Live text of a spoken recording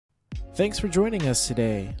Thanks for joining us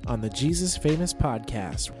today on the Jesus Famous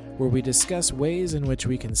podcast, where we discuss ways in which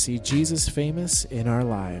we can see Jesus famous in our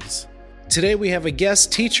lives. Today we have a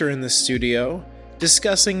guest teacher in the studio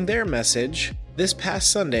discussing their message this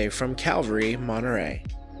past Sunday from Calvary, Monterey.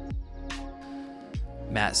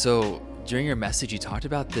 Matt, so during your message, you talked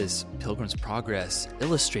about this Pilgrim's Progress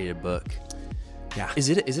illustrated book. Yeah. Is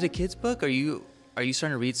it a kid's book? Are you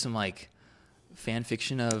starting to read some fan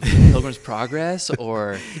fiction of Pilgrim's Progress,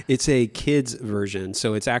 or? It's a kid's version,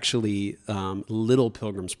 so it's actually Little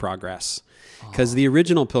Pilgrim's Progress. Because the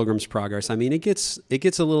original Pilgrim's Progress, I mean, it gets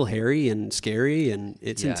a little hairy and scary, and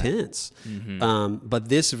it's intense. Mm-hmm. But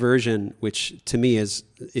this version, which to me is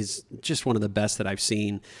just one of the best that I've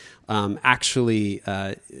seen, actually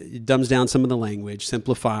dumbs down some of the language,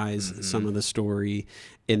 simplifies some of the story,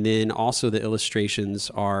 and then also the illustrations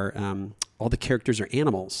are all the characters are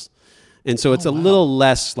animals. And so it's a little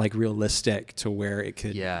less realistic to where it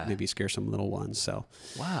could maybe scare some little ones. So,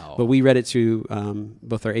 wow. But we read it to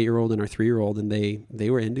both our 8-year-old and our 3-year-old, and they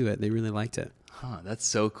were into it. They really liked it. Huh, that's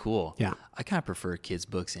so cool. Yeah. I kind of prefer kids'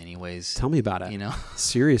 books anyways. Tell me about it. You know?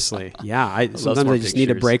 Seriously. Yeah. Sometimes I just pictures. need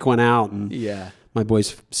to break one out. And my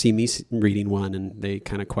boys see me reading one, and they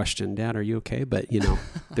kind of question, Dad, are you okay? But,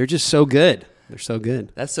 they're just so good. They're so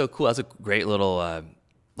good. That's so cool. That's a great little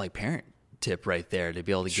parent tip right there, to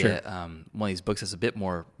be able to get one of these books that's a bit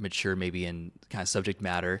more mature, maybe in kind of subject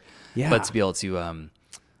matter, but to be able to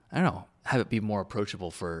have it be more approachable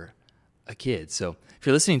for a kid. So if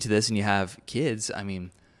you're listening to this and you have kids, I mean,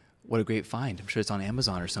 what a great find. I'm sure it's on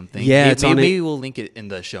Amazon or something. Maybe we'll link it in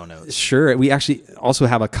the show notes. Sure. We actually also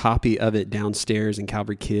have a copy of it downstairs in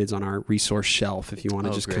Calvary Kids on our resource shelf if you want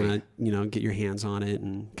to just kind of get your hands on it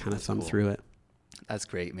and kind of thumb through it. That's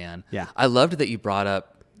great, man. Yeah. I loved that you brought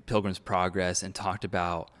up Pilgrim's Progress and talked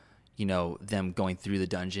about, them going through the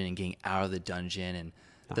dungeon and getting out of the dungeon. And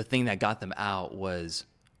the thing that got them out was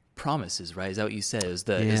promises, right? Is that what you said? It was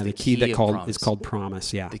the key is called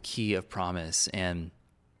promise. Yeah. The key of promise. And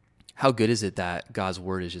how good is it that God's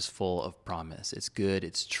word is just full of promise? It's good.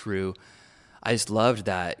 It's true. I just loved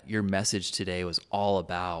that your message today was all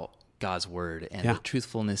about God's word and the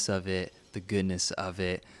truthfulness of it, the goodness of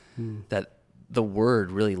it, that the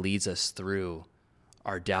word really leads us through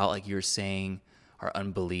our doubt, like you were saying, our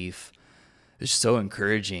unbelief. It's so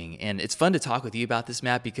encouraging. And it's fun to talk with you about this,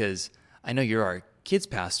 Matt, because I know you're our kids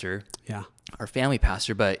pastor, our family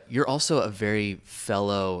pastor, but you're also a very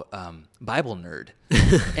fellow Bible nerd.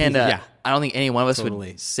 And I don't think any one of us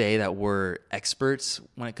would say that we're experts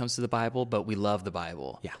when it comes to the Bible, but we love the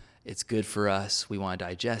Bible. Yeah. It's good for us. We want to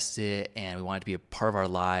digest it, and we want it to be a part of our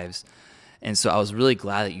lives. And so I was really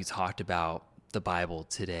glad that you talked about the Bible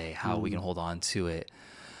today, how we can hold on to it.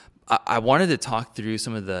 I wanted to talk through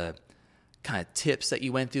some of the kind of tips that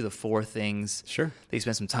you went through, the 4 things that you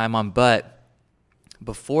spent some time on. But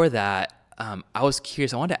before that, I was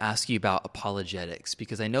curious. I wanted to ask you about apologetics,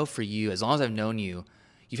 because I know for you, as long as I've known you,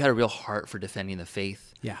 you've had a real heart for defending the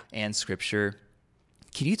faith and Scripture.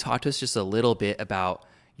 Can you talk to us just a little bit about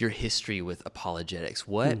your history with apologetics?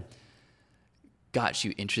 What got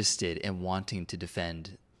you interested in wanting to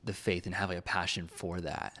defend the faith and having a passion for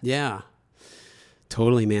that? Yeah,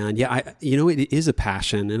 totally, man. Yeah, it is a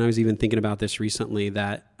passion. And I was even thinking about this recently,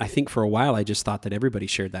 that I think for a while I just thought that everybody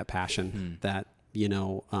shared that passion that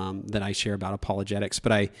I share about apologetics.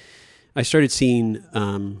 But I started seeing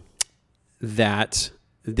that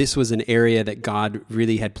this was an area that God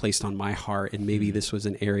really had placed on my heart, and maybe this was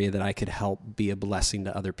an area that I could help be a blessing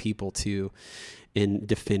to other people too in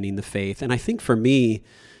defending the faith. And I think for me,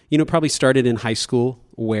 it probably started in high school,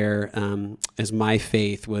 where as my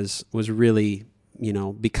faith was really,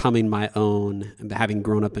 becoming my own, having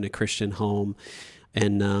grown up in a Christian home,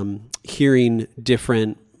 and hearing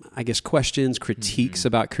different, questions, critiques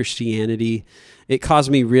about Christianity. It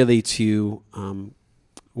caused me really to,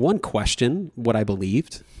 one, question what I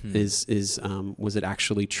believed. Was it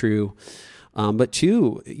actually true? But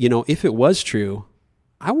 2, if it was true,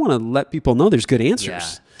 I want to let people know there's good answers.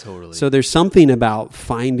 Yeah, totally. So there's something about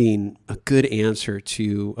finding a good answer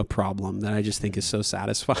to a problem that I just think is so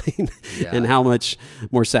satisfying, and how much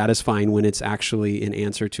more satisfying when it's actually an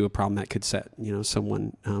answer to a problem that could set,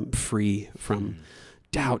 someone free from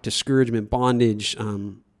doubt, discouragement, bondage,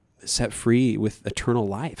 set free with eternal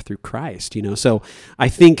life through Christ, So I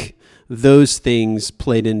think those things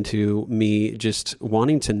played into me just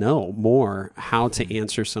wanting to know more how to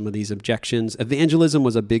answer some of these objections. Evangelism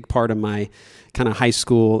was a big part of my kind of high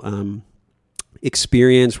school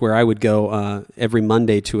experience where I would go every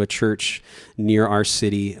Monday to a church near our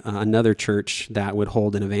city, another church that would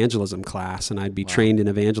hold an evangelism class, and I'd be trained in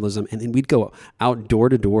evangelism, and then we'd go out door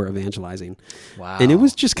to door evangelizing. Wow. And it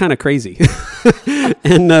was just kind of crazy.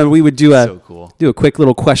 And we would do a quick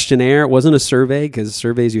little questionnaire. It wasn't a survey, because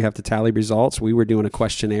surveys you have to tally results. We were doing a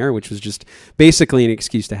questionnaire, which was just basically an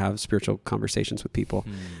excuse to have spiritual conversations with people.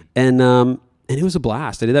 And it was a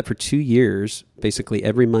blast. I did that for 2 years, basically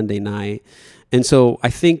every Monday night. And so I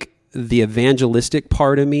think the evangelistic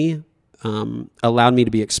part of me allowed me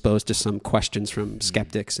to be exposed to some questions from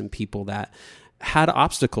skeptics and people that had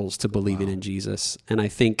obstacles to believing in Jesus. And I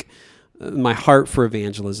think my heart for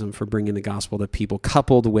evangelism, for bringing the gospel to people,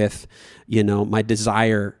 coupled with, my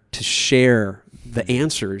desire to share the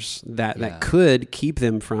answers that could keep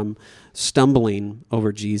them from stumbling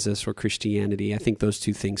over Jesus or Christianity. I think those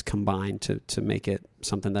two things combined to make it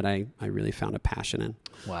something that I really found a passion in.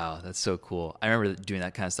 Wow, that's so cool. I remember doing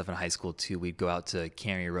that kind of stuff in high school too. We'd go out to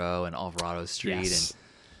Cannery Row and Alvarado Street and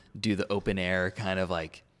do the open air kind of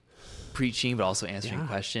like preaching, but also answering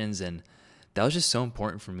questions. And that was just so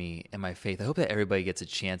important for me and my faith. I hope that everybody gets a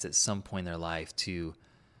chance at some point in their life to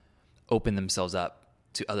open themselves up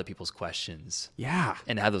to other people's questions. Yeah.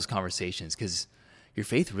 And have those conversations, because your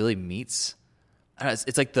faith really meets, I don't know,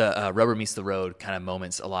 it's like the rubber meets the road kind of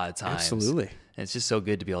moments a lot of times. Absolutely. And it's just so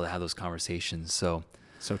good to be able to have those conversations. So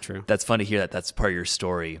true. That's fun to hear that that's part of your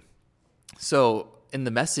story. So in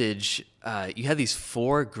the message, you had these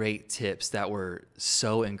 4 great tips that were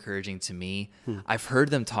so encouraging to me. I've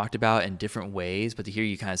heard them talked about in different ways, but to hear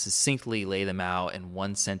you kind of succinctly lay them out in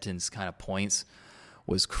one sentence kind of points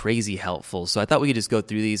was crazy helpful. So I thought we could just go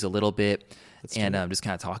through these a little bit and just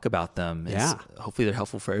kind of talk about them. Hopefully they're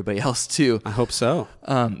helpful for everybody else too. I hope so.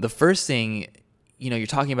 The first thing, you're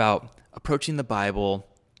talking about approaching the Bible.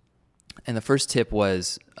 And the first tip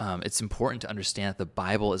was it's important to understand that the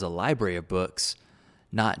Bible is a library of books,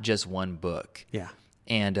 not just one book. Yeah.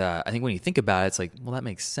 And I think when you think about it, it's like, well, that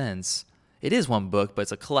makes sense. It is one book, but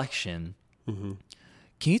it's a collection. Mm-hmm.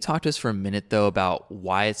 Can you talk to us for a minute, though, about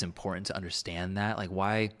why it's important to understand that? Like,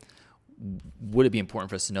 why would it be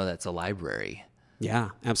important for us to know that it's a library? Yeah,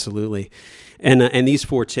 absolutely. And these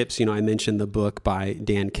 4 tips, I mentioned the book by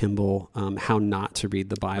Dan Kimball, How Not to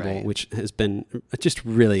Read the Bible, which has been just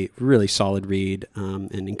really, really solid read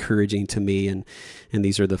and encouraging to me. And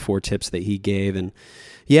these are the 4 tips that he gave. And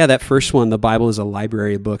yeah, that first one, the Bible is a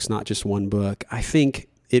library of books, not just one book. I think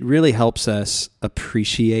it really helps us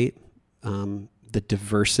appreciate the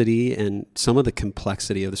diversity and some of the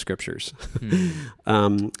complexity of the scriptures.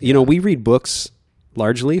 We read books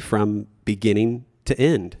largely from beginning to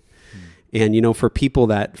end. And, for people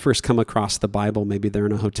that first come across the Bible, maybe they're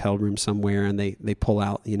in a hotel room somewhere and they pull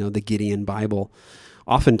out, the Gideon Bible.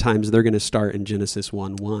 Oftentimes they're going to start in Genesis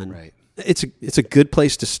 1:1. Right. It's a good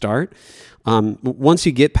place to start. Once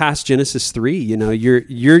you get past Genesis 3,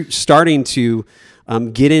 you're starting to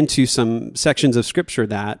get into some sections of Scripture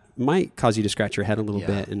that might cause you to scratch your head a little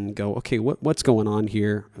bit and go, okay, what's going on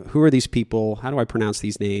here? Who are these people? How do I pronounce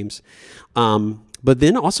these names? But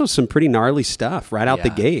then also some pretty gnarly stuff right out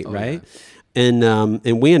the gate, right? Yeah.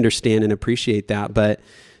 And we understand and appreciate that. But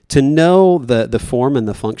to know the form and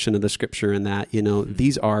the function of the Scripture and that,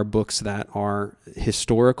 these are books that are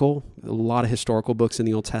historical, a lot of historical books in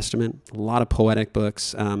the Old Testament, a lot of poetic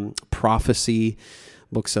books, prophecy,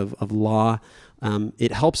 books of law.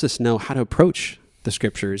 It helps us know how to approach the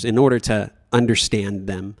Scriptures in order to understand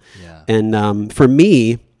them. Yeah. And for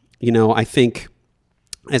me, I think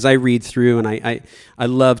as I read through, and I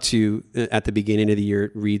love to at the beginning of the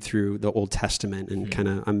year read through the Old Testament, and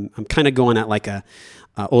I'm kind of going at like a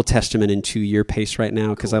Old Testament in 2-year pace right now,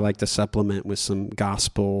 because I like to supplement with some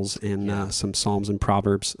Gospels and some Psalms and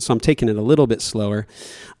Proverbs. So I'm taking it a little bit slower.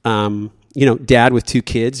 Dad with 2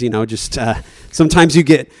 kids, just sometimes you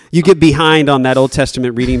get behind on that Old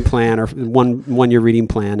Testament reading plan or one year reading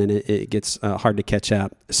plan, and it gets hard to catch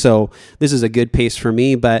up. So this is a good pace for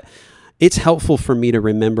me, but it's helpful for me to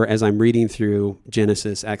remember as I'm reading through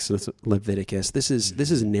Genesis, Exodus, Leviticus. This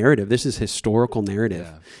is narrative. This is historical narrative,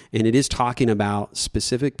 and it is talking about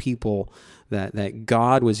specific people that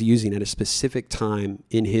God was using at a specific time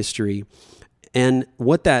in history. And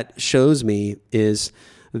what that shows me is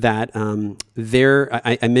that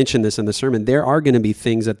I mentioned this in the sermon, there are going to be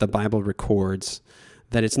things that the Bible records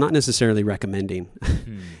that it's not necessarily recommending.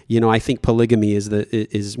 I think polygamy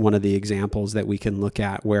is one of the examples that we can look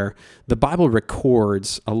at, where the Bible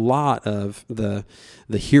records a lot of the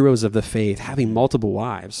heroes of the faith having multiple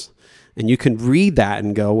wives. And you can read that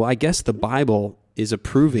and go, well, I guess the Bible is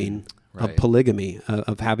approving of polygamy,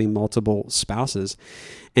 of having multiple spouses.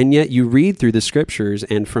 And yet you read through the scriptures,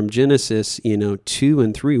 and from Genesis, 2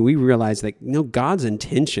 and 3, we realize that God's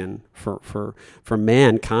intention for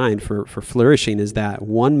mankind, for flourishing, is that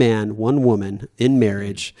one man, one woman in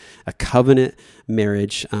marriage, a covenant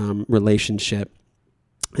marriage relationship.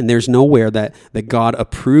 And there's nowhere that God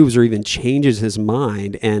approves or even changes his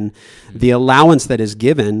mind. And the allowance that is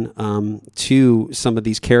given to some of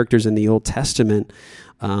these characters in the Old Testament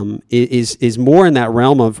is more in that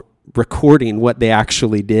realm of recording what they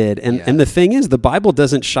actually did. And the thing is, the Bible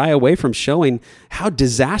doesn't shy away from showing how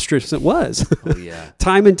disastrous it was.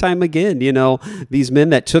 Time and time again, these men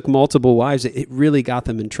that took multiple wives, it really got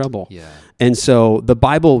them in trouble. And so the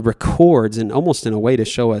Bible records, and almost in a way to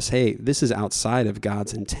show us, hey, this is outside of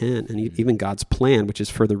God's intent and even God's plan, which is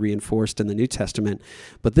further reinforced in the New Testament.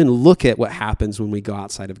 But then look at what happens when we go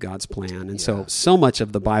outside of God's plan. And so much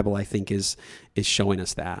of the Bible, I think, is showing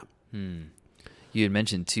us that. You had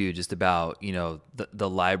mentioned too, just about, the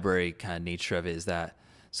library kind of nature of it, is that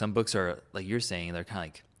some books are, like you're saying, they're kind of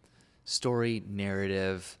like story,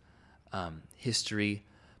 narrative, history,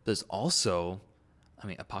 but there's also,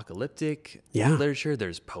 apocalyptic literature,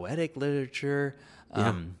 there's poetic literature,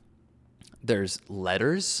 there's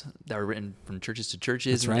letters that are written from churches to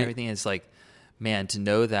churches and everything. It's like, man, to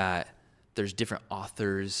know that there's different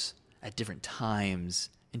authors at different times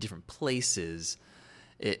in different places,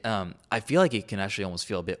 I feel like it can actually almost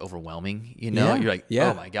feel a bit overwhelming. You're like,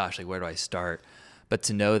 oh my gosh, like where do I start? But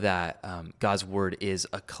to know that God's word is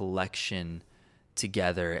a collection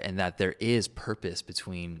together, and that there is purpose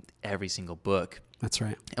between every single book. That's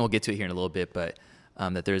right. And we'll get to it here in a little bit, but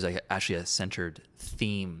that there's actually a centered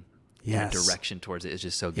theme and a direction towards it is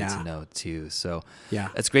just so good to know too. So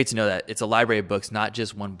it's great to know that it's a library of books, not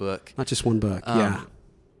just one book. Not just one book,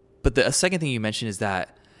 But the second thing you mentioned is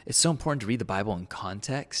that it's so important to read the Bible in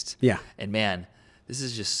context. And man, this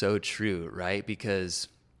is just so true, right? Because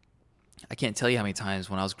I can't tell you how many times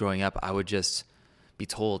when I was growing up, I would just be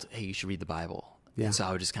told, hey, you should read the Bible. And so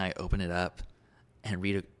I would just kind of open it up and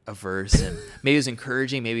read a verse, and maybe it was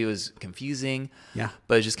encouraging, maybe it was confusing.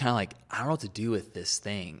 But it's just kind of like, I don't know what to do with this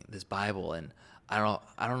thing, this Bible. And I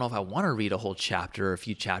don't know if I want to read a whole chapter or a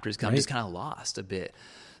few chapters, because I'm just kind of lost a bit.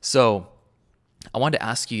 So I wanted to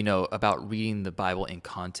ask you, about reading the Bible in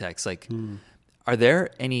context. Like, are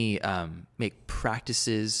there any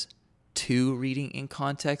practices to reading in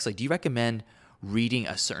context? Like, do you recommend reading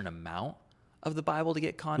a certain amount of the Bible to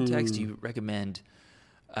get context? Do you recommend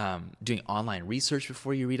doing online research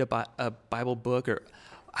before you read a Bible book? Or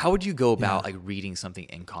how would you go about like reading something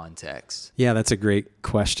in context? Yeah, that's a great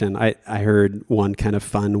question. I heard one kind of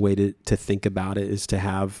fun way to think about it is to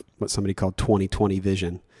have what somebody called 20/20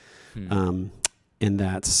 vision. And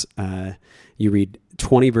that's you read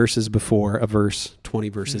 20 verses before a verse, 20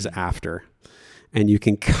 verses after. And you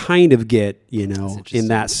can kind of get, in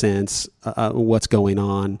that sense, what's going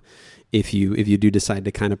on if you do decide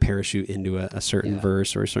to kind of parachute into a certain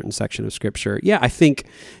verse or a certain section of scripture. Yeah, I think,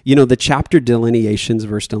 the chapter delineations,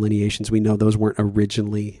 verse delineations, we know those weren't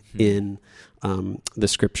originally in the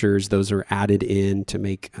scriptures. Those are added in to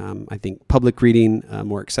make, I think, public reading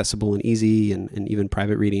more accessible and easy, and even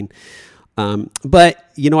private reading.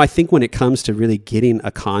 But, I think when it comes to really getting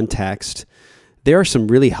a context, there are some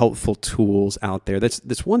really helpful tools out there.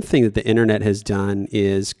 That's one thing that the internet has done,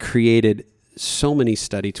 is created so many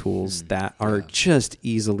study tools that are just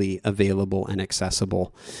easily available and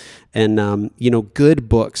accessible. And, good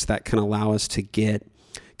books that can allow us to get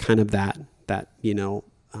kind of that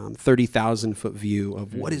 30,000 foot view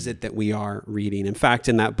of what is it that we are reading. In fact,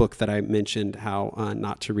 in that book that I mentioned, How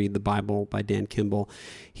Not to Read the Bible by Dan Kimball,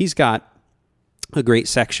 he's got a great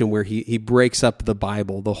section where he breaks up the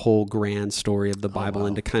Bible, the whole grand story of the Bible,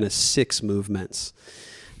 into kind of 6 movements.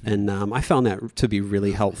 And I found that to be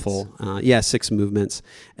really helpful. 6 movements.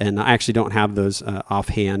 And I actually don't have those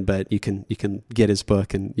offhand, but you can get his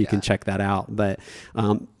book and you can check that out. But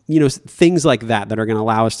things like that are going to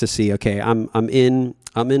allow us to see, okay, I'm in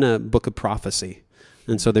a book of prophecy.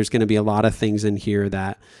 And so there's going to be a lot of things in here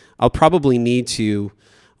that I'll probably need to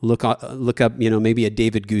look up, maybe a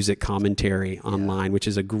David Guzik commentary online, which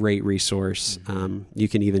is a great resource. You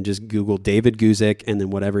can even just Google David Guzik and then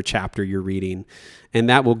whatever chapter you're reading, and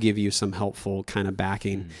that will give you some helpful kind of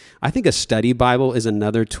backing. I think a study Bible is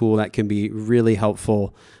another tool that can be really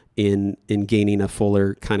helpful in gaining a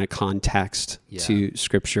fuller kind of context to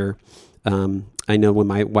Scripture. I know when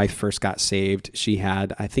my wife first got saved, she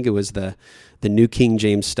had, I think it was the New King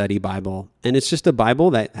James Study Bible. And it's just a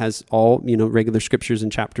Bible that has all, regular scriptures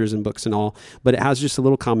and chapters and books and all, but it has just a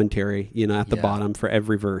little commentary, at the bottom for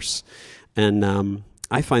every verse. And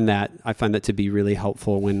I find that to be really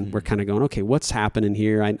helpful when we're kind of going, okay, what's happening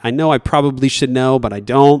here? I know I probably should know, but I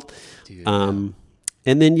don't. Dude,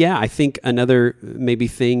 And then, I think another maybe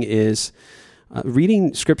thing is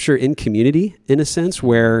reading scripture in community, in a sense,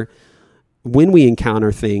 where when we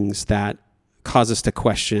encounter things that cause us to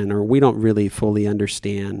question or we don't really fully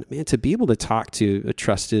understand, man, to be able to talk to a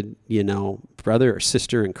trusted, brother or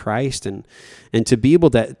sister in Christ and to be able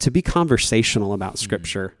to be conversational about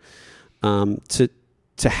scripture, to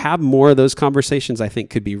have more of those conversations, I think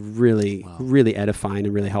could be really, really edifying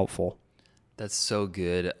and really helpful. That's so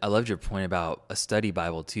good. I loved your point about a study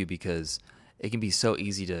Bible too, because it can be so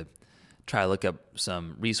easy to try to look up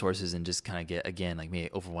some resources and just kind of get, again, like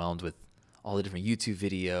maybe overwhelmed with all the different YouTube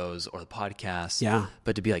videos or the podcasts. Yeah.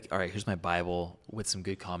 But to be like, all right, here's my Bible with some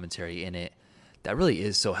good commentary in it. That really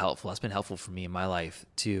is so helpful. That's been helpful for me in my life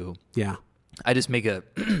too. Yeah. I just make a,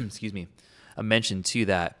 a mention too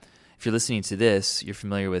that if you're listening to this, you're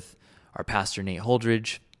familiar with our pastor, Nate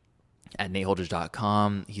Holdridge, at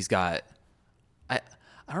nateholdridge.com. He's got, I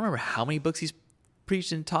don't remember how many books he's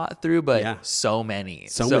preached and taught through, but so many.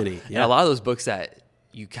 So many. Yeah. And a lot of those books that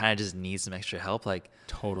you kind of just need some extra help, like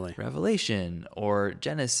totally Revelation or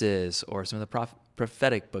Genesis or some of the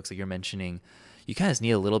prophetic books that you're mentioning, you kind of just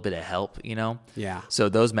need a little bit of help, Yeah. So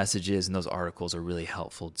those messages and those articles are really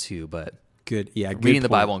helpful too. But good. Yeah. reading the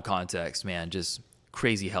Bible in context, man, just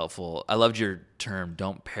crazy helpful. I loved your term,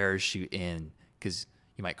 don't parachute in, because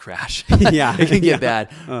you might crash. Yeah. It can get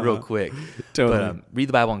bad real quick. Totally. But read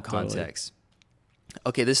the Bible in context. Totally.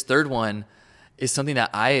 Okay, this third one is something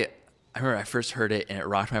that I remember I first heard it and it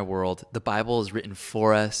rocked my world. The Bible is written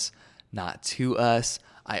for us, not to us.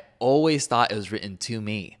 I always thought it was written to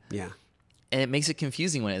me. Yeah. And it makes it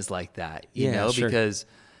confusing when it's like that, Sure. because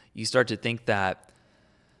you start to think that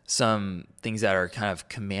some things that are kind of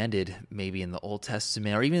commanded maybe in the Old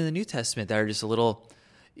Testament or even in the New Testament that are just a little,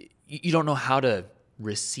 you don't know how to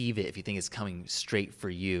receive it if you think it's coming straight for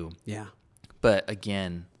you. Yeah. But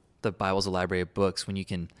again, the Bible's a library of books when you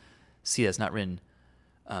can see that it's not written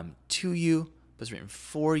to you, but it's written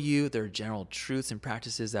for you. There are general truths and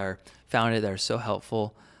practices that are found in it that are so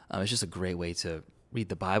helpful. It's just a great way to read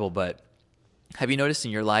the Bible. But have you noticed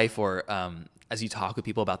in your life or as you talk with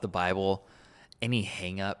people about the Bible, any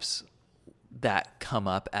hang-ups that come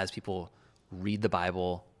up as people read the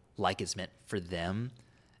Bible like it's meant for them?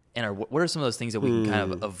 And what are some of those things that we can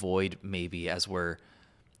kind of avoid maybe as we're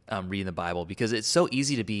reading the Bible? Because it's so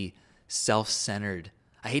easy to be self-centered.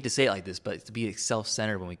 I hate to say it like this, but to be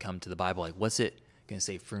self-centered when we come to the Bible, like what's it going to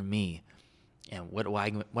say for me? And what am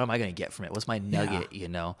I going to get from it? What's my nugget,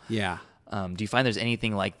 Yeah. Do you find there's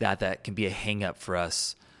anything like that can be a hang-up for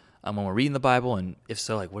us when we're reading the Bible? And if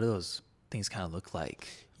so, like what do those things kind of look like?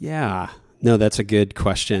 Yeah. No, that's a good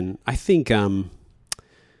question. I think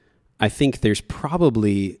there's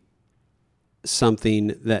probably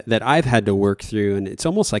something that I've had to work through, and it's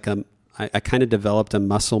almost like I kind of developed a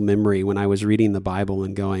muscle memory when I was reading the Bible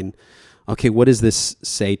and going, okay, what does this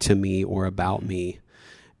say to me or about me?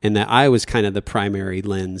 And that I was kind of the primary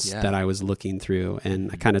lens that I was looking through.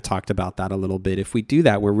 And I kind of talked about that a little bit. If we do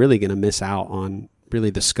that, we're really going to miss out on really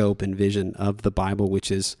the scope and vision of the Bible,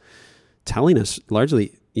 which is telling us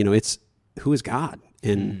largely, it's who is God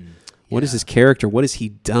and what is his character? What has he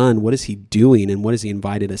done? What is he doing? And what has he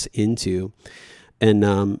invited us into?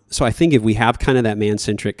 And so I think if we have kind of that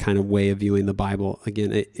man-centric kind of way of viewing the Bible,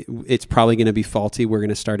 again, it's probably going to be faulty. We're going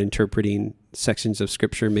to start interpreting sections of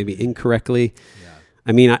Scripture maybe incorrectly. Yeah.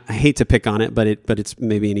 I mean, I hate to pick on it, but it's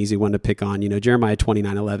maybe an easy one to pick on. Jeremiah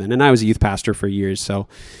 29:11, and I was a youth pastor for years, so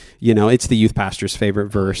it's the youth pastor's favorite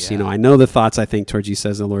verse. Yeah. I know the thoughts I think towards you,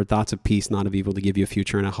 says the Lord, thoughts of peace, not of evil, to give you a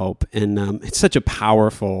future and a hope. And it's such a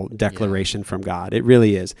powerful declaration from God. It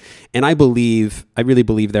really is. And I really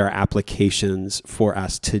believe there are applications for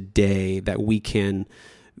us today that we can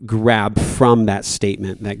grab from that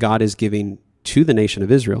statement that God is giving to the nation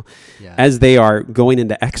of Israel as they are going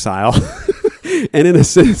into exile. And in a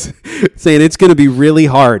sense, saying it's going to be really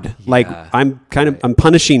hard. Like I'm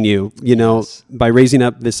punishing you, by raising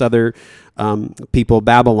up this other people,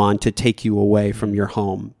 Babylon, to take you away from your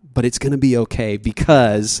home. But it's going to be okay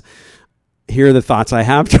because here are the thoughts I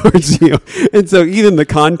have towards you. And so even the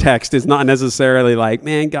context is not necessarily like,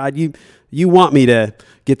 man, God, you want me to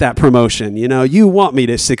get that promotion, you want me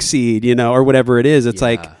to succeed, or whatever it is. It's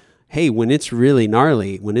like, hey, when it's really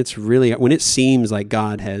gnarly, when it seems like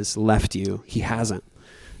God has left you, he hasn't,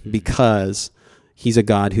 because he's a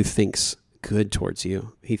God who thinks good towards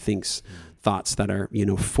you. He thinks thoughts that are,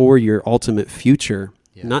 for your ultimate future,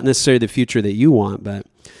 not necessarily the future that you want, but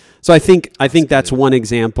so I think that's one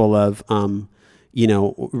example of,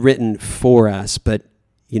 written for us, but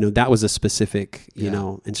that was a specific,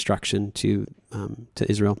 instruction to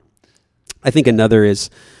Israel. I think another is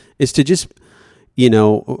to just,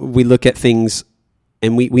 we look at things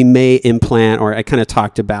and we may implant, or I kind of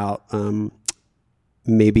talked about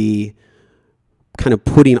maybe kind of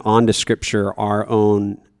putting onto Scripture our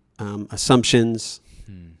own assumptions,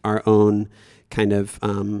 our own kind of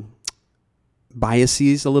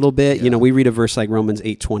biases a little bit. Yeah. We read a verse like Romans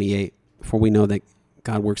 8:28, for we know that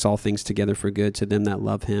God works all things together for good to them that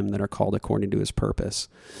love him, that are called according to his purpose.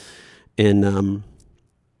 And,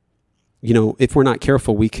 if we're not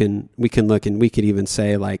careful, we can look and we could even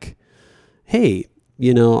say like, hey,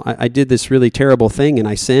 I did this really terrible thing and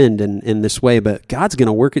I sinned in this way, but God's going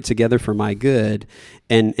to work it together for my good.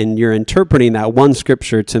 And you're interpreting that one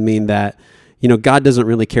scripture to mean that, God doesn't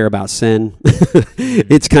really care about sin.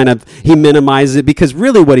 It's kind of, he minimizes it, because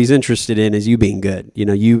really what he's interested in is you being good,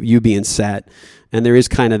 you being set. And there is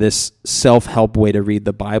kind of this self-help way to read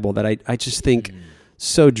the Bible that I just think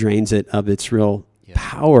so drains it of its real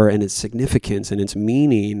power and its significance and its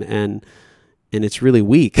meaning, and it's really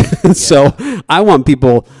weak. So I want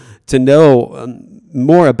people to know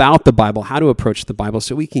more about the Bible, how to approach the Bible,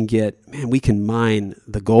 so we can mine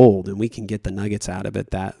the gold and we can get the nuggets out of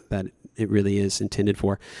it that it really is intended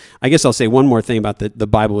for. I guess I'll say one more thing about the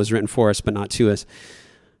Bible was written for us, but not to us.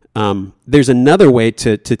 There's another way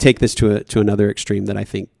to take this to another extreme that I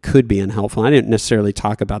think could be unhelpful. I didn't necessarily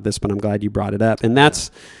talk about this, but I'm glad you brought it up. And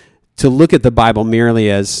that's to look at the Bible merely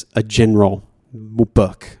as a general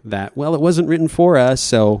book that, well, it wasn't written for us.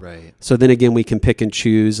 So then again, we can pick and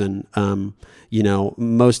choose. And,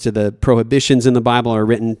 most of the prohibitions in the Bible are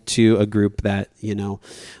written to a group that,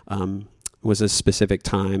 was a specific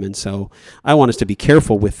time. And so I want us to be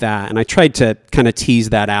careful with that. And I tried to kind of tease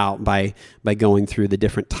that out by going through the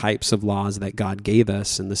different types of laws that God gave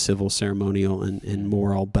us, and the civil, ceremonial, and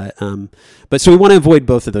moral. But so we want to avoid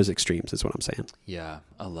both of those extremes is what I'm saying. Yeah.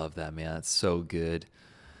 I love that, man. That's so good.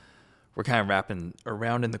 We're kind of wrapping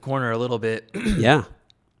around in the corner a little bit. Yeah.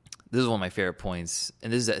 This is one of my favorite points.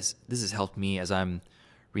 And this has helped me as I'm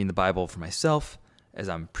reading the Bible for myself, as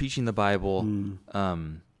I'm preaching the Bible,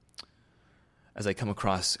 as I come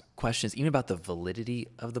across questions, even about the validity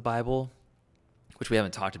of the Bible, which we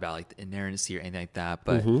haven't talked about, like the inerrancy or anything like that.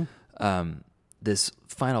 But this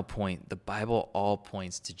final point, the Bible all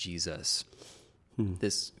points to Jesus.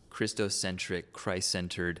 This Christocentric,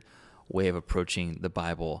 Christ-centered way of approaching the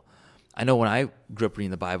Bible. I know when I grew up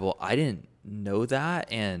reading the Bible, I didn't know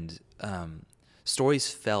that, and stories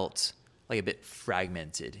felt like a bit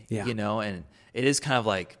fragmented, and it is kind of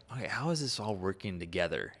like, okay, how is this all working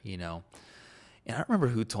together, And I don't remember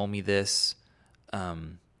who told me this.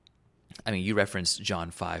 You referenced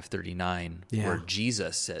John 5:39, where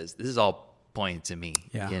Jesus says, this is all pointing to me,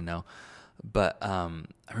 But I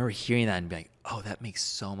remember hearing that and being like, oh, that makes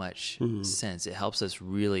so much sense. It helps us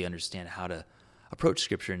really understand how to approach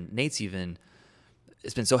Scripture. And it's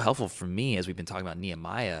been so helpful for me as we've been talking about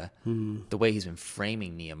Nehemiah. The way he's been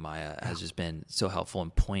framing Nehemiah has just been so helpful in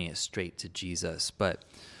pointing it straight to Jesus. But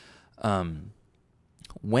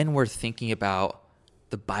when we're thinking about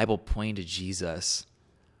the Bible pointing to Jesus,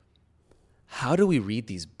 how do we read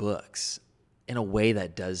these books in a way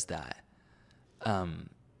that does that?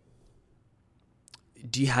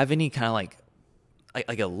 Do you have any kind of like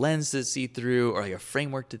a lens to see through, or like a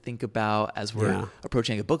framework to think about as we're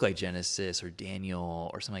approaching like a book like Genesis or Daniel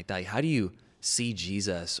or something like that? Like, how do you see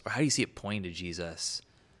Jesus, or how do you see it pointing to Jesus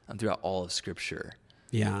throughout all of Scripture?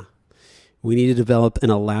 Yeah. We need to develop an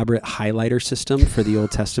elaborate highlighter system for the Old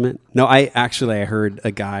Testament. No, I heard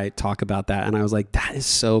a guy talk about that, and I was like, that is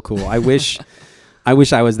so cool. I wish I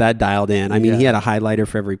was that dialed in. I mean, he had a highlighter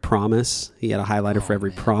for every promise. He had a highlighter for every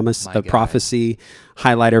promise, a prophecy,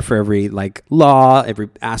 highlighter for every law, every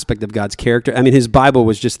aspect of God's character. I mean, his Bible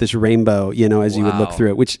was just this rainbow, as you would look through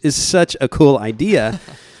it, which is such a cool idea.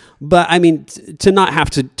 But I mean, to not have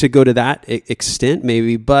to go to that extent,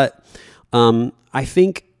 maybe. But I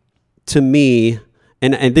think, to me,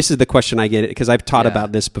 and this is the question I get, because I've taught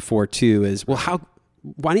about this before too, is, well,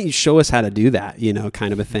 why don't you show us how to do that,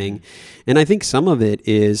 kind of a thing. And I think some of it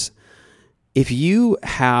is, if you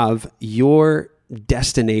have your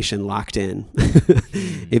destination locked in,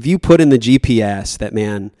 if you put in the GPS that,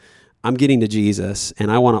 man, I'm getting to Jesus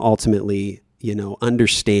and I want to ultimately,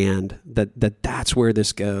 understand that that's where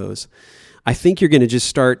this goes, I think you're going to just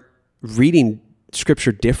start reading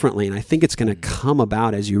Scripture differently. And I think it's going to come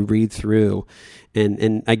about as you read through.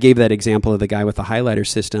 And I gave that example of the guy with the highlighter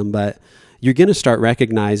system, but you're going to start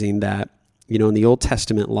recognizing that, in the Old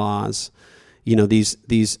Testament laws,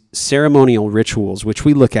 these ceremonial rituals, which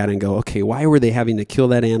we look at and go, okay, why were they having to kill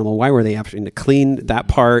that animal? Why were they having to clean that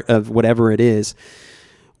part of whatever it is?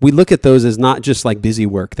 we look at those as not just like busy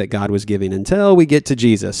work that God was giving until we get to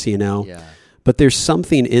Jesus, Yeah. but there's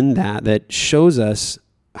something in that shows us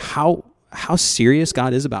how serious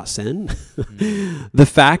God is about sin. The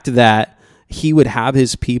fact that he would have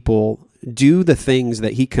his people do the things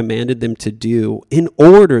that he commanded them to do in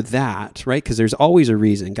order that, right? Because there's always a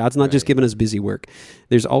reason. God's not just giving us busy work.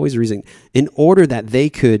 There's always a reason. In order that they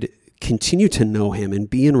could continue to know him and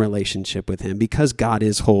be in relationship with him, because God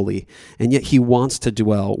is holy, and yet he wants to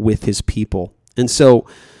dwell with his people. And so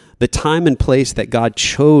the time and place that God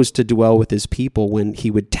chose to dwell with his people, when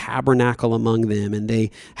he would tabernacle among them and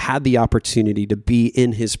they had the opportunity to be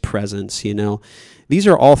in his presence, these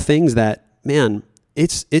are all things that, man,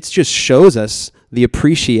 it's just shows us the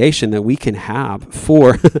appreciation that we can have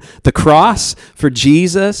for the cross, for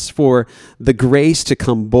Jesus, for the grace to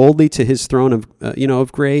come boldly to his throne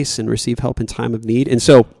of grace and receive help in time of need. And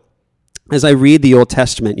so as I read the Old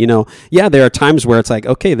Testament, there are times where it's like,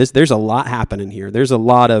 okay, there's a lot happening here. There's a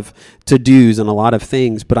lot of to-dos and a lot of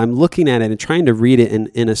things, but I'm looking at it and trying to read it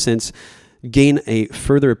in a sense, gain a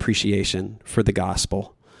further appreciation for the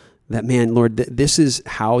gospel. That, man, Lord, this is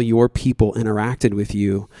how your people interacted with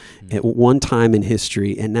you at one time in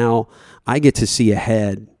history. And now I get to see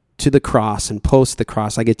ahead to the cross, and post the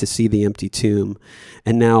cross, I get to see the empty tomb.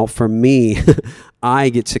 And now for me, I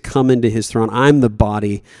get to come into his throne. I'm the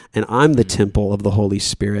body and I'm the temple of the Holy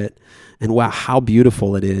Spirit. And wow, how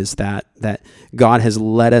beautiful it is that God has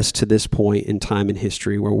led us to this point in time in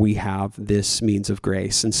history where we have this means of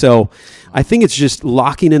grace. And so I think it's just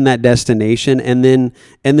locking in that destination, and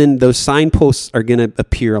then those signposts are going to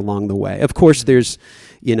appear along the way. Of course, there's,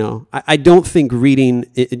 I don't think reading,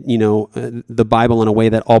 the Bible in a way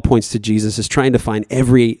that all points to Jesus is trying to find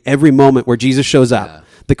every moment where Jesus shows up. Yeah.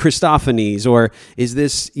 The Christophanies, or is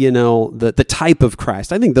this, the type of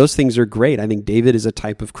Christ? I think those things are great. I think David is a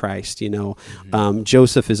type of Christ,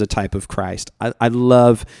 Joseph is a type of Christ. I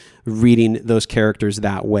love reading those characters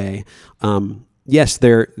that way. Yes,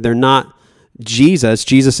 they're not Jesus.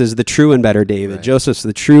 Jesus is the true and better David. Right. Joseph's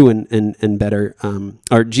the true and better,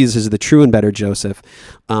 or Jesus is the true and better Joseph.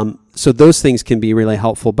 So those things can be really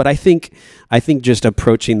helpful. But I think just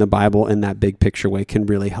approaching the Bible in that big picture way can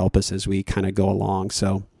really help us as we kind of go along.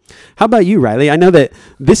 So how about you, Riley? I know that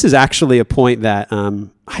this is actually a point that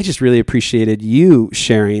I just really appreciated you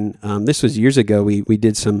sharing. This was years ago. We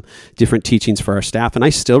did some different teachings for our staff, and I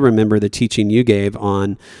still remember the teaching you gave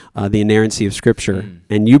on the inerrancy of Scripture,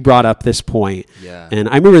 and you brought up this point. Yeah. And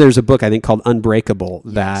I remember there's a book, I think, called Unbreakable.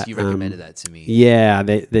 Yes, you recommended that to me. Yeah,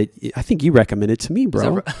 I think you recommended it to me,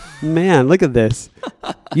 bro. Man, look at this.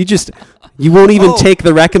 You won't even take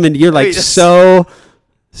the recommend. You're like so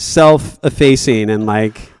self-effacing and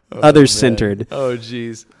like others-centered. Oh,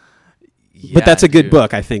 geez. Yeah, but that's a good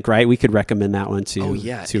book, I think, right? We could recommend that one to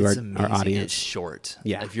our audience. It's short.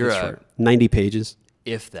 Yeah, if you're short. 90 pages.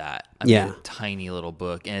 If that. I mean, a tiny little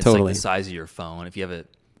book, and it's like the size of your phone. If you have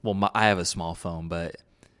I have a small phone, but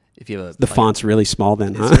if you have the font's really small,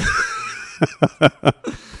 then, huh?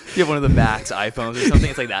 If you have one of the Max iPhones or something,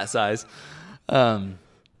 it's like that size. I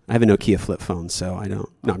have a Nokia flip phone, so I don't.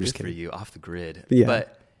 No, I'm just kidding. For you, off the grid. Yeah.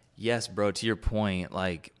 But yes, bro, to your point,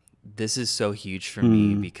 like, this is so huge for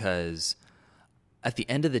me, because at the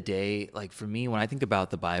end of the day, like, for me, when I think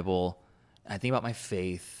about the Bible, I think about my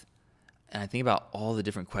faith, and I think about all the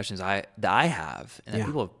different questions that I have and that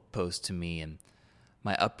people have posed to me and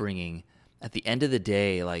my upbringing. At the end of the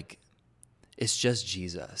day, like, it's just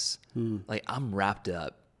Jesus. Like, I'm wrapped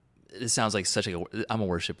up. It sounds like I'm a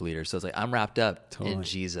worship leader, so it's like I'm wrapped up in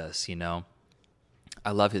Jesus,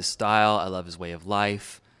 I love his style. I love his way of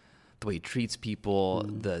life, the way he treats people,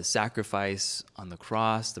 the sacrifice on the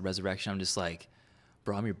cross, the resurrection. I'm just like,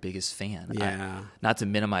 bro, I'm your biggest fan. Yeah. Not to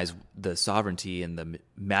minimize the sovereignty and the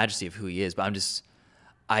majesty of who he is, but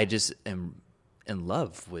I just am in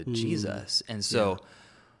love with Jesus. And so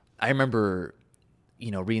I remember,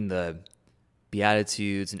 reading the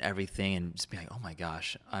Beatitudes and everything and just being like, oh my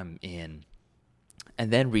gosh, I'm in. And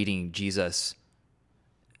then reading Jesus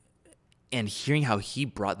and hearing how he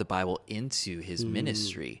brought the Bible into his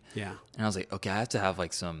ministry. Yeah. And I was like, okay, I have to have I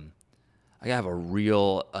gotta have a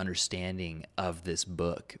real understanding of this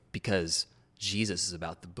book, because Jesus is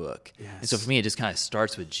about the book. Yes. And so for me, it just kind of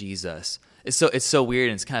starts with Jesus. It's so weird,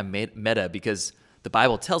 and it's kind of meta, because the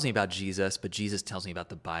Bible tells me about Jesus, but Jesus tells me about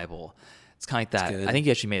the Bible. It's kind of like that. I think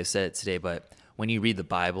you actually may have said it today, but when you read the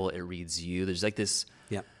Bible, it reads you. There's like this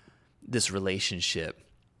relationship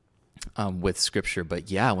with Scripture. But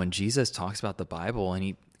yeah, when Jesus talks about the Bible and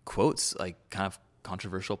he quotes like kind of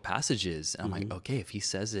controversial passages, and I'm like, okay, if he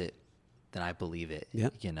says it, then I believe it.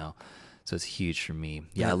 So it's huge for me.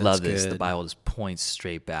 I love this. Good. The Bible just points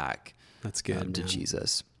straight back. That's good to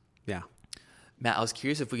Jesus. Yeah. Matt, I was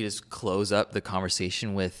curious if we could just close up the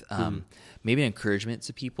conversation with maybe an encouragement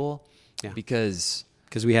to people. Yeah. Because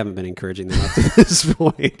we haven't been encouraging them up to this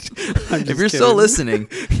point. If you're still listening.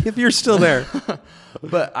 If you're still there.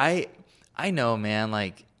 But I know, man,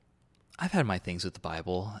 like I've had my things with the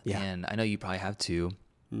Bible, and I know you probably have too.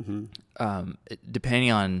 Mm-hmm.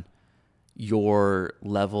 Depending on your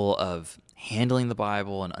level of handling the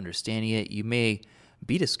Bible and understanding it, you may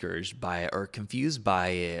be discouraged by it or confused by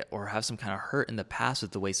it or have some kind of hurt in the past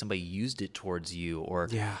with the way somebody used it towards you or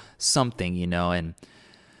something, and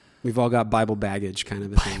we've all got Bible baggage kind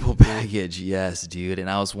of a thing. Bible baggage, yes, dude. And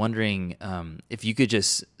I was wondering if you could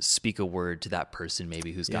just speak a word to that person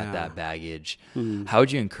maybe who's got that baggage. How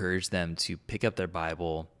would you encourage them to pick up their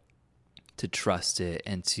Bible, to trust it,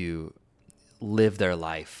 and to live their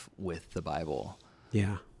life with the Bible?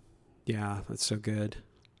 Yeah. Yeah, that's so good.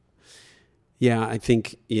 Yeah, I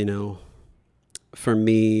think, for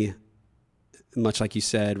me, much like you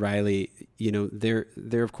said, Riley,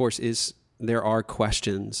 there of course there are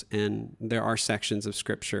questions and there are sections of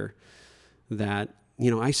Scripture that,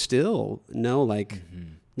 I still know, like,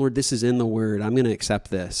 Lord, this is in the Word. I'm going to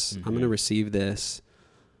accept this. I'm going to receive this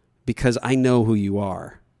because I know who you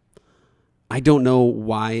are. I don't know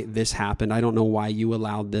why this happened. I don't know why you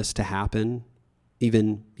allowed this to happen,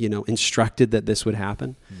 even, instructed that this would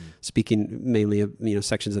happen, speaking mainly of,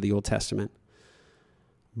 sections of the Old Testament.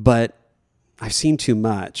 But I've seen too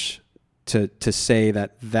much to say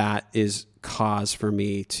that is cause for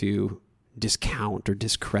me to discount or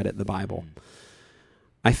discredit the Bible.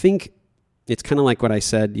 I think it's kind of like what I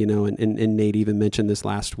said, and Nate even mentioned this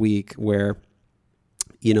last week, where,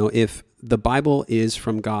 if the Bible is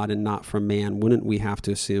from God and not from man, wouldn't we have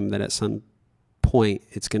to assume that at some point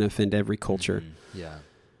it's going to offend every culture? Yeah.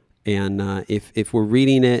 And if we're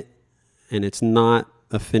reading it and it's not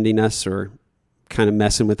offending us or kind of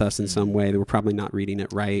messing with us in some way, then we're probably not reading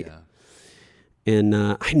it right. Yeah. And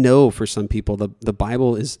I know for some people the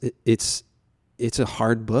Bible it's a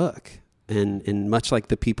hard book, and much like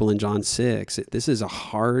the people in John 6, this is a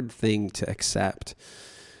hard thing to accept.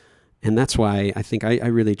 And that's why I think I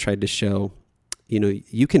really tried to show,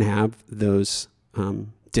 you can have those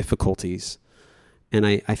difficulties. And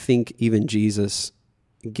I think even Jesus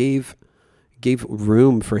gave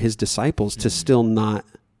room for his disciples to still not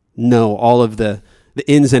know all of the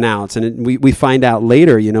ins and outs. And we find out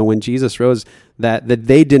later, when Jesus rose, that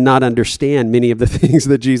they did not understand many of the things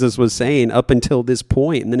that Jesus was saying up until this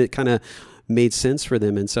point. And then it kind of made sense for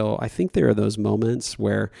them. And so I think there are those moments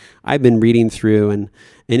where I've been reading through, and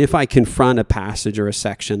if I confront a passage or a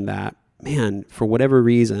section that, man, for whatever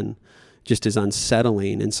reason, just is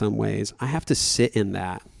unsettling in some ways, I have to sit in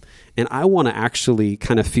that. And I want to actually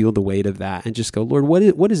kind of feel the weight of that and just go, Lord,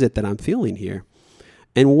 what is it that I'm feeling here?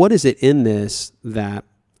 And what is it in this that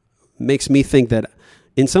makes me think that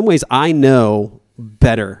in some ways I know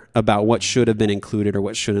better about what should have been included or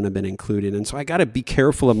what shouldn't have been included? And so I got to be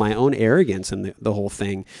careful of my own arrogance in the whole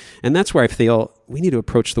thing. And that's where I feel we need to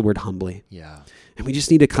approach the word humbly. Yeah. And we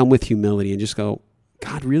just need to come with humility and just go,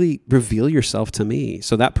 God, really reveal yourself to me.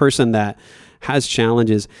 So that person that has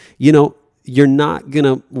challenges, you're not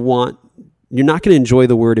going to enjoy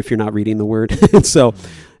the word if you're not reading the word. And so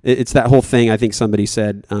it's that whole thing. I think somebody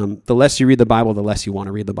said, the less you read the Bible, the less you want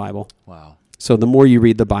to read the Bible. Wow. So the more you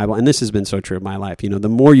read the Bible, and this has been so true in my life, the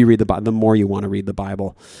more you read the Bible, the more you want to read the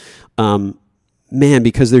Bible.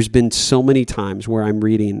 Because there's been so many times where I'm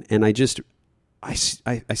reading and I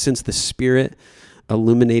sense the Spirit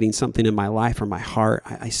illuminating something in my life or my heart.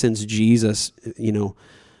 I sense Jesus,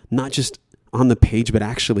 not just on the page, but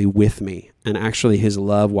actually with me, and actually his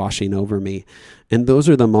love washing over me. And those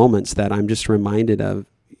are the moments that I'm just reminded of,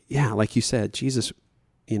 like you said, Jesus,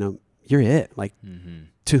 you're it. Like,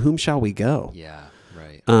 to whom shall we go? Yeah,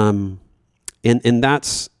 right. And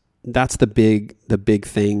that's the big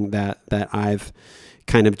thing that I've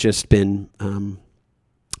kind of just been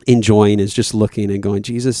enjoying, is just looking and going,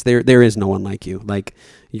 Jesus, there is no one like you. Like,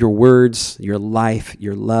 your words, your life,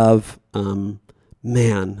 your love,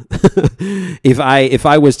 man, if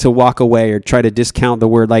I was to walk away or try to discount the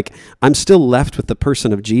word, like, I'm still left with the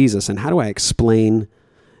person of Jesus, and how do I explain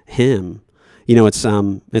him?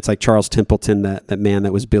 It's like Charles Templeton, that man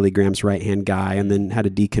that was Billy Graham's right-hand guy and then had a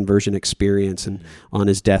deconversion experience, and on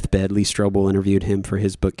his deathbed, Lee Strobel interviewed him for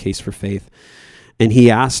his book, Case for Faith. And he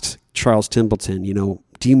asked Charles Templeton,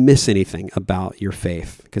 do you miss anything about your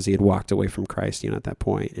faith? Because he had walked away from Christ, at that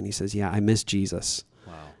point. And he says, yeah, I miss Jesus.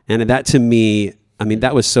 Wow. And that, to me,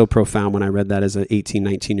 that was so profound when I read that as an 18,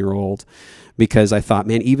 19-year-old, because I thought,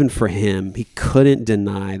 man, even for him, he couldn't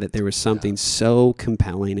deny that there was something so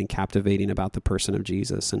compelling and captivating about the person of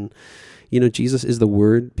Jesus. And, Jesus is the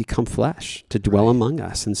Word become flesh to dwell among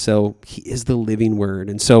us. And so he is the living Word.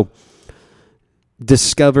 And so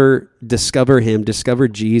discover him, discover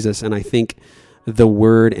Jesus. And I think the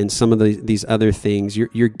Word and some of these other things,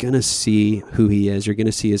 you're going to see who he is. You're going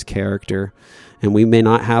to see his character. And we may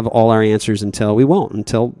not have all our answers until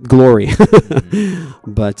glory.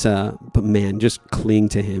 But man, just cling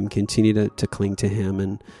to him, continue to cling to him,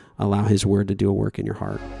 and allow his Word to do a work in your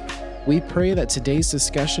heart. We pray that today's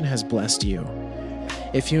discussion has blessed you.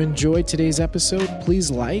 If you enjoyed today's episode, please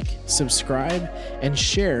like, subscribe, and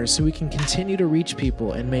share so we can continue to reach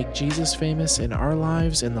people and make Jesus famous in our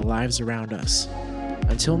lives and the lives around us.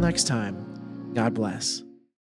 Until next time, God bless.